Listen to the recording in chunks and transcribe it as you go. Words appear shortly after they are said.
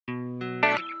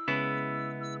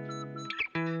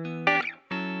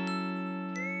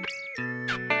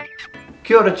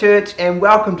Kia ora church and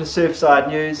welcome to Surfside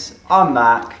News. I'm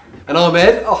Mark. And I'm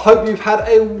Ed. I hope you've had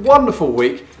a wonderful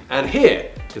week, and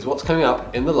here is what's coming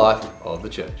up in the life of the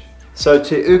church. So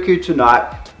Te Uku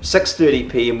tonight,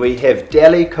 6:30 p.m, we have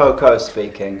Deli Coco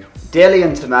speaking. Deli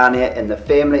and Tamania and the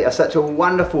family are such a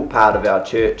wonderful part of our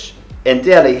church, and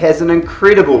Deli has an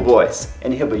incredible voice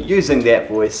and he'll be using that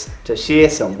voice to share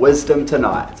some wisdom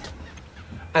tonight.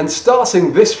 And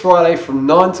starting this Friday from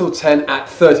 9 till 10 at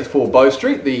 34 Bow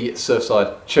Street, the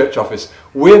Surfside church office,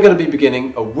 we're going to be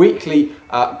beginning a weekly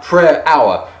prayer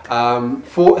hour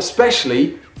for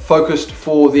especially focused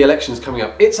for the elections coming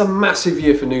up. It's a massive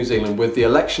year for New Zealand with the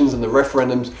elections and the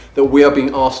referendums that we are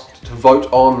being asked to vote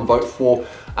on and vote for.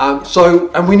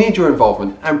 And we need your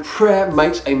involvement, and prayer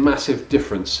makes a massive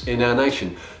difference in our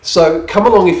nation. So come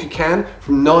along if you can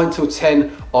from 9 till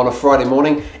 10 on a Friday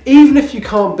morning. Even if you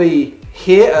can't be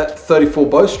here at 34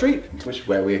 Bow Street, which is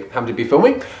where we happen to be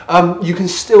filming, you can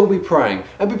still be praying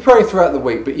and be praying throughout the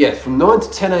week. But yes, from 9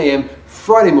 to 10 a.m.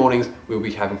 Friday mornings, we'll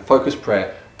be having focused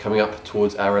prayer coming up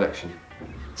towards our election.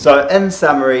 So in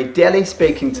summary, Deli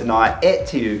speaking tonight at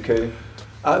Te Uku.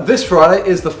 This Friday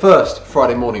is the first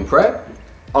Friday morning prayer.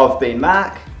 I've been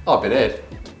Mark. I've been Ed.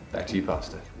 Back to you,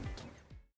 Pastor.